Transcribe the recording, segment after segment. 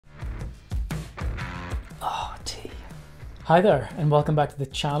Oh, tea. Hi there, and welcome back to the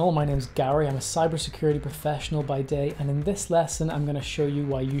channel. My name is Gary. I'm a cybersecurity professional by day, and in this lesson, I'm going to show you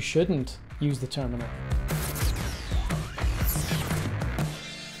why you shouldn't use the terminal.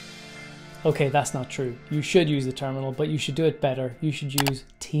 Okay, that's not true. You should use the terminal, but you should do it better. You should use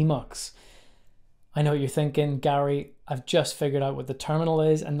TMUX. I know what you're thinking, Gary, I've just figured out what the terminal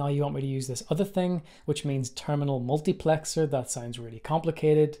is, and now you want me to use this other thing, which means terminal multiplexer. That sounds really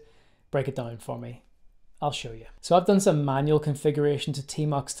complicated. Break it down for me. I'll show you. So I've done some manual configuration to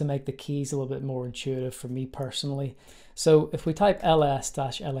TMUX to make the keys a little bit more intuitive for me personally. So if we type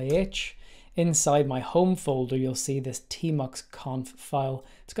ls-lah, inside my home folder, you'll see this TMUX conf file.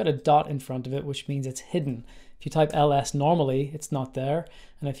 It's got a dot in front of it, which means it's hidden. If you type ls normally, it's not there.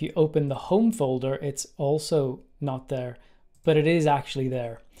 And if you open the home folder, it's also not there, but it is actually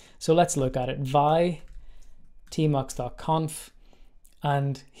there. So let's look at it. Vi tmux.conf.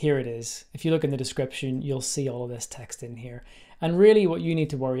 And here it is. If you look in the description, you'll see all of this text in here. And really what you need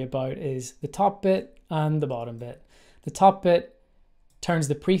to worry about is the top bit and the bottom bit. The top bit turns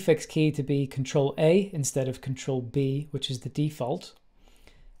the prefix key to be Control A instead of Control B, which is the default.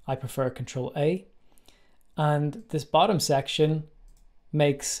 I prefer Control A. And this bottom section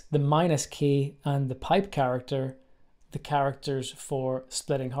makes the minus key and the pipe character the characters for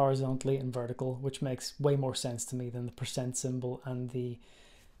splitting horizontally and vertical, which makes way more sense to me than the percent symbol and the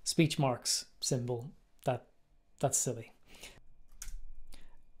speech marks symbol. That's silly.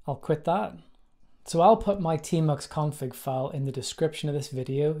 I'll quit that. So I'll put my TMUX config file in the description of this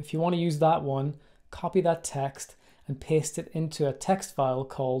video. If you want to use that one, copy that text and paste it into a text file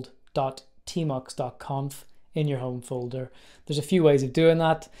called .tmux.conf in your home folder. There's a few ways of doing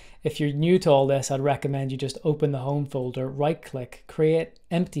that. If you're new to all this, I'd recommend you just open the home folder, right click, create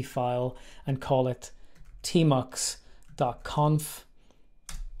empty file, and call it tmux.conf.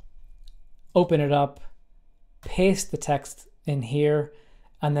 Open it up, paste the text in here,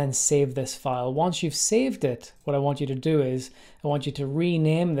 and then save this file. Once you've saved it, what I want you to do is I want you to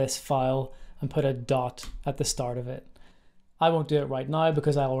rename this file and put a dot at the start of it. I won't do it right now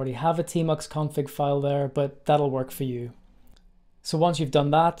because I already have a TMUX config file there, but that'll work for you. So once you've done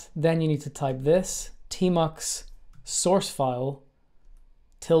that, then you need to type this tmux source file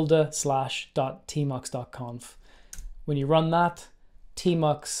 ~/.tmux.conf. When you run that,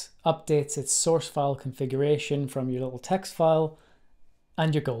 TMUX updates its source file configuration from your little text file,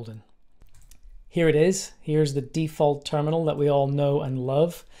 and you're golden. Here it is. Here's the default terminal that we all know and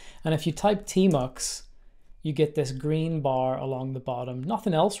love. And if you type TMUX, you get this green bar along the bottom.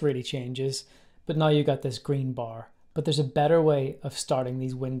 Nothing else really changes, but now you got this green bar. But there's a better way of starting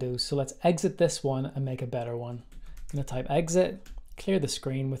these windows. So let's exit this one and make a better one. I'm gonna type exit, clear the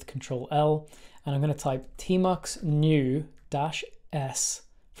screen with Control L, and I'm gonna type tmux new-s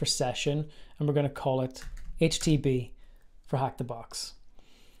for session, and we're gonna call it HTB for Hack the Box.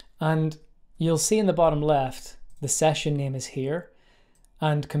 And you'll see in the bottom left, the session name is here,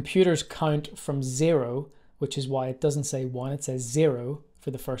 and computers count from 0, which is why it doesn't say 1, it says 0 for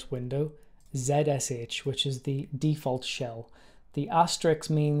the first window, ZSH, which is the default shell. The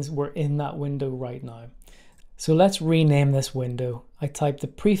asterisk means we're in that window right now. So let's rename this window. I type the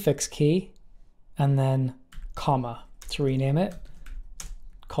prefix key and then comma to rename it.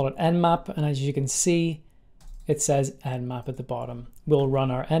 Call it nmap, and as you can see, it says nmap at the bottom. We'll run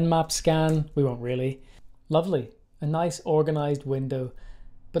our nmap scan. We won't really. Lovely, a nice organized window.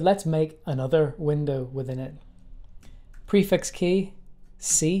 But let's make another window within it. Prefix key,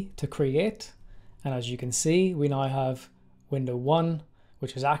 C to create. And as you can see, we now have window 1,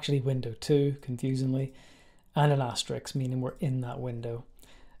 which is actually window 2, confusingly, and an asterisk, meaning we're in that window.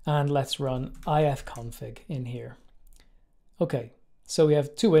 And let's run ifconfig in here. Okay, so we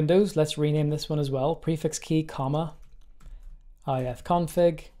have 2 windows. Let's rename this one as well. Prefix key, comma,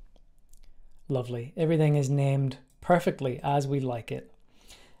 ifconfig. Lovely. Everything is named perfectly as we like it.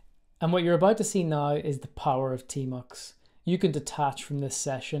 And what you're about to see now is the power of TMUX. You can detach from this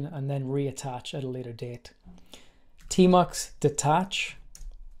session and then reattach at a later date. TMUX detach,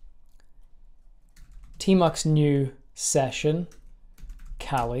 TMUX new session,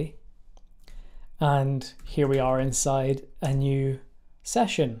 Kali, and here we are inside a new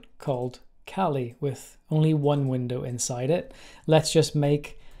session called Kali with only one window inside it. Let's just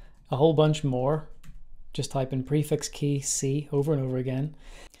make a whole bunch more. Just type in prefix key C over and over again.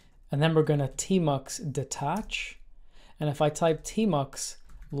 And then we're going to tmux detach. And if I type tmux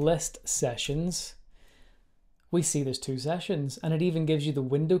list sessions, we see there's 2 sessions, and it even gives you the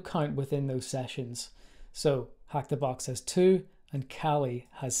window count within those sessions. So Hack the Box has 2 and Kali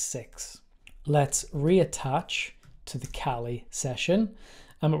has 6. Let's reattach to the Kali session.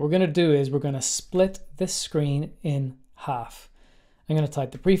 And what we're going to do is we're going to split this screen in half. I'm going to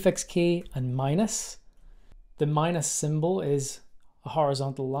type the prefix key and minus. The minus symbol is a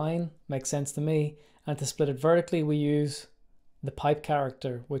horizontal line, makes sense to me. And to split it vertically, we use the pipe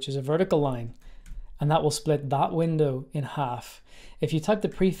character, which is a vertical line. And that will split that window in half. If you type the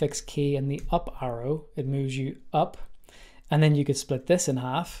prefix key and the up arrow, it moves you up. And then you could split this in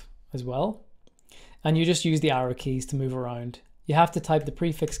half as well. And you just use the arrow keys to move around. You have to type the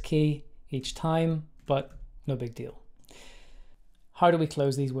prefix key each time, but no big deal. How do we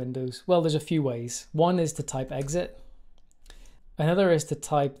close these windows? Well, there's a few ways. One is to type exit. Another is to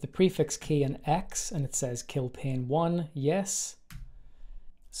type the prefix key and X, and it says kill pane 1, yes.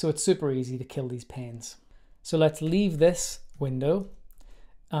 So it's super easy to kill these panes. So let's leave this window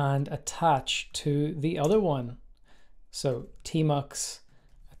and attach to the other one. So TMUX,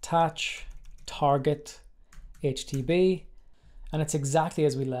 attach, target, HTB, and it's exactly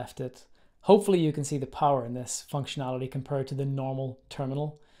as we left it. Hopefully you can see the power in this functionality compared to the normal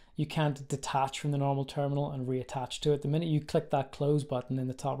terminal. You can't detach from the normal terminal and reattach to it. The minute you click that close button in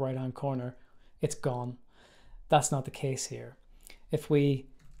the top right hand corner, it's gone. That's not the case here. If we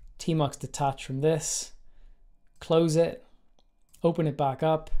TMUX detach from this, close it, open it back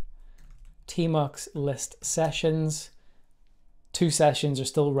up, TMUX list sessions, 2 sessions are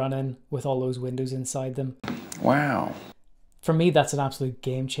still running with all those windows inside them. Wow. For me, that's an absolute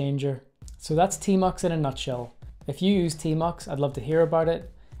game changer. So that's TMUX in a nutshell. If you use TMUX, I'd love to hear about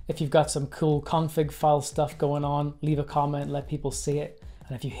it. If you've got some cool config file stuff going on, leave a comment, let people see it.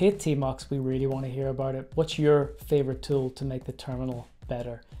 And if you hate TMUX, we really want to hear about it. What's your favorite tool to make the terminal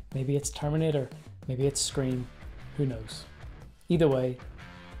better? Maybe it's Terminator, maybe it's Scream, who knows? Either way,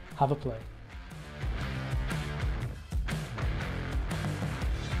 have a play.